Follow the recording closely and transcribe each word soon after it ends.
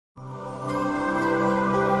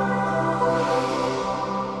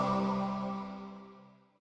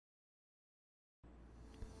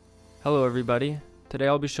Hello everybody, today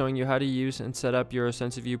I'll be showing you how to use and set up your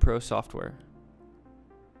OsensaView Pro software.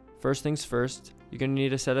 First things first, you're going to need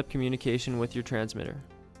to set up communication with your transmitter.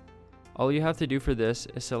 All you have to do for this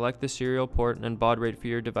is select the serial port and baud rate for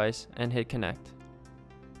your device and hit connect.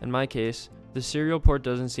 In my case, the serial port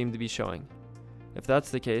doesn't seem to be showing. If that's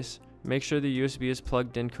the case, make sure the USB is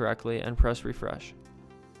plugged in correctly and press refresh.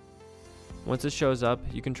 Once it shows up,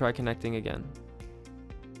 you can try connecting again.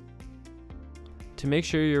 To make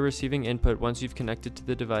sure you're receiving input once you've connected to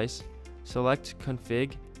the device, select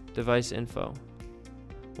Config, Device Info.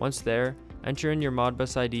 Once there, enter in your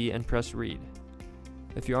Modbus ID and press Read.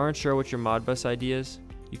 If you aren't sure what your Modbus ID is,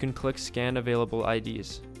 you can click Scan Available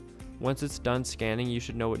IDs. Once it's done scanning, you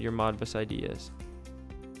should know what your Modbus ID is.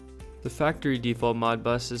 The factory default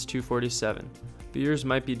Modbus is 247, but yours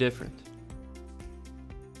might be different.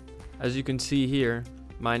 As you can see here,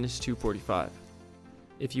 mine is 245.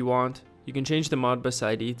 If you want, you can change the Modbus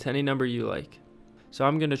ID to any number you like. So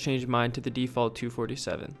I'm going to change mine to the default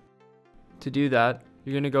 247. To do that,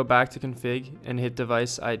 you're going to go back to Config and hit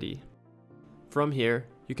Device ID. From here,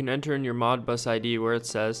 you can enter in your Modbus ID where it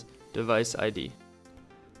says Device ID.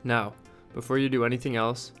 Now, before you do anything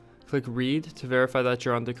else, click Read to verify that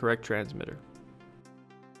you're on the correct transmitter.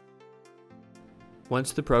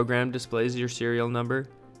 Once the program displays your serial number,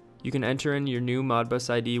 you can enter in your new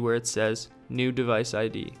Modbus ID where it says New Device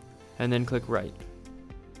ID, and then click Write.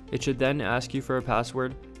 It should then ask you for a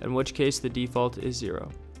password, in which case the default is 0.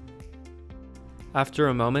 After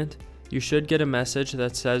a moment, you should get a message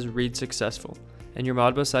that says Read Successful, and your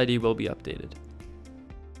Modbus ID will be updated.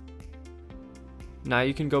 Now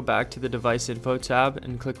you can go back to the Device Info tab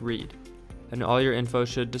and click Read, and all your info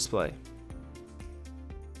should display.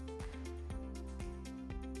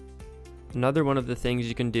 Another one of the things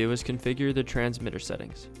you can do is configure the transmitter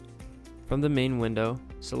settings. From the main window,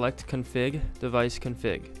 select Config, Device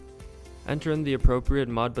Config. Enter in the appropriate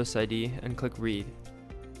Modbus ID and click Read.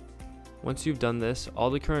 Once you've done this, all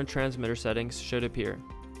the current transmitter settings should appear.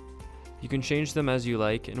 You can change them as you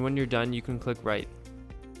like, and when you're done, you can click Write.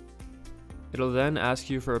 It'll then ask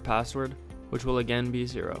you for a password, which will again be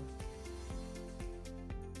 0.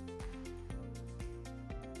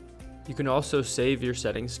 You can also save your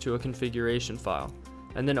settings to a configuration file,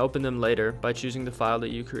 and then open them later by choosing the file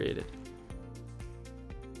that you created.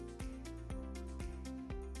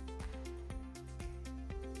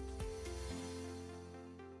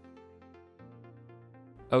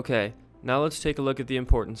 Okay, now let's take a look at the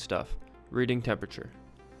important stuff, reading temperature.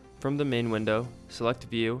 From the main window, select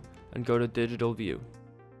View and go to Digital View.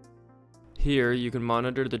 Here you can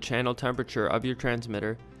monitor the channel temperature of your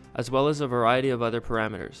transmitter as well as a variety of other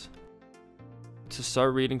parameters. To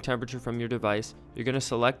start reading temperature from your device, you're going to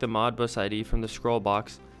select the Modbus ID from the scroll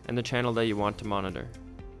box and the channel that you want to monitor.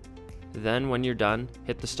 Then when you're done,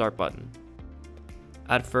 hit the Start button.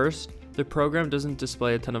 At first, the program doesn't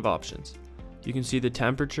display a ton of options. You can see the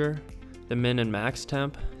temperature, the min and max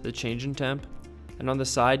temp, the change in temp, and on the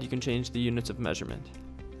side you can change the units of measurement.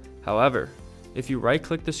 However, if you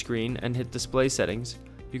right-click the screen and hit Display Settings,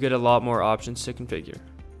 you get a lot more options to configure.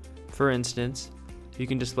 For instance, you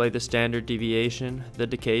can display the standard deviation, the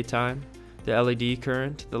decay time, the LED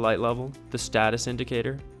current, the light level, the status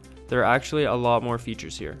indicator. There are actually a lot more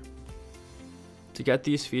features here. To get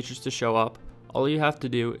these features to show up, all you have to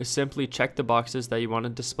do is simply check the boxes that you want to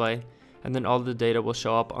display, and then all the data will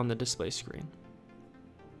show up on the display screen.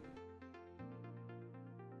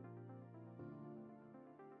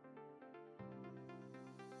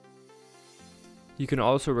 You can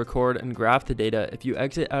also record and graph the data if you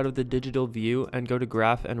exit out of the digital view and go to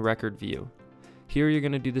Graph and Record View. Here you're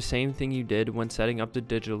going to do the same thing you did when setting up the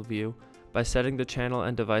digital view by setting the channel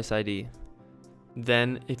and device ID.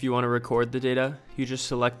 Then, if you want to record the data, you just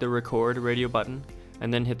select the Record radio button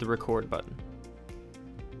and then hit the Record button.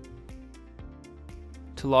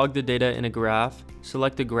 To log the data in a graph,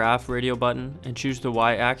 select the Graph radio button and choose the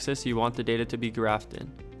Y-axis you want the data to be graphed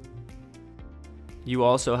in. You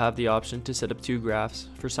also have the option to set up 2 graphs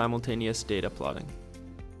for simultaneous data plotting.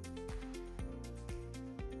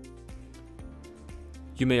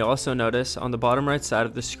 You may also notice on the bottom right side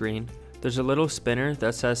of the screen, there's a little spinner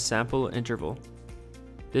that says Sample Interval.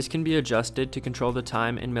 This can be adjusted to control the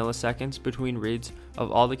time in milliseconds between reads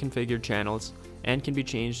of all the configured channels and can be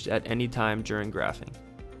changed at any time during graphing.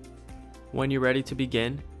 When you're ready to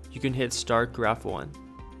begin, you can hit Start Graph 1.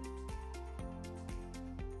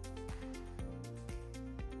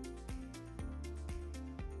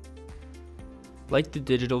 Like the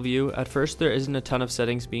digital view, at first there isn't a ton of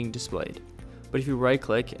settings being displayed, but if you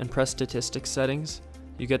right-click and press Statistics Settings,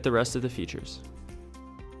 you get the rest of the features.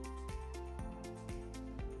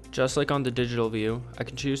 Just like on the digital view, I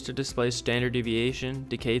can choose to display standard deviation,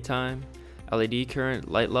 decay time, LED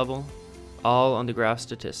current, light level, all on the graph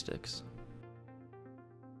statistics.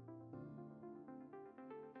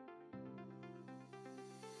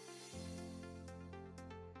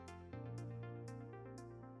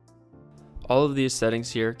 All of these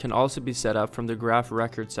settings here can also be set up from the Graph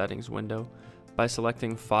Record Settings window by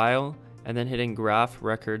selecting File and then hitting Graph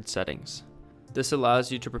Record Settings. This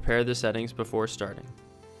allows you to prepare the settings before starting.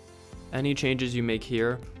 Any changes you make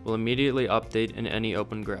here will immediately update in any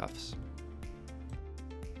open graphs.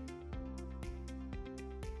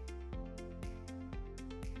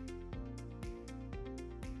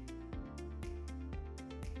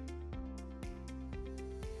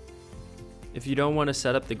 If you don't want to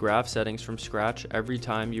set up the graph settings from scratch every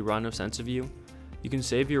time you run OsensaView, you can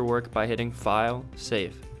save your work by hitting File,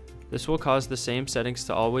 Save. This will cause the same settings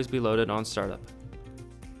to always be loaded on startup.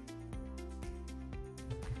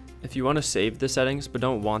 If you want to save the settings but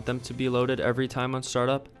don't want them to be loaded every time on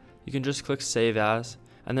startup, you can just click Save As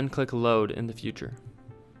and then click Load in the future.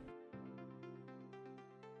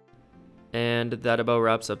 And that about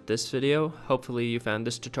wraps up this video. Hopefully you found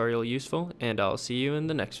this tutorial useful, and I'll see you in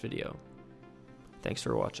the next video. Thanks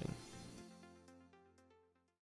for watching.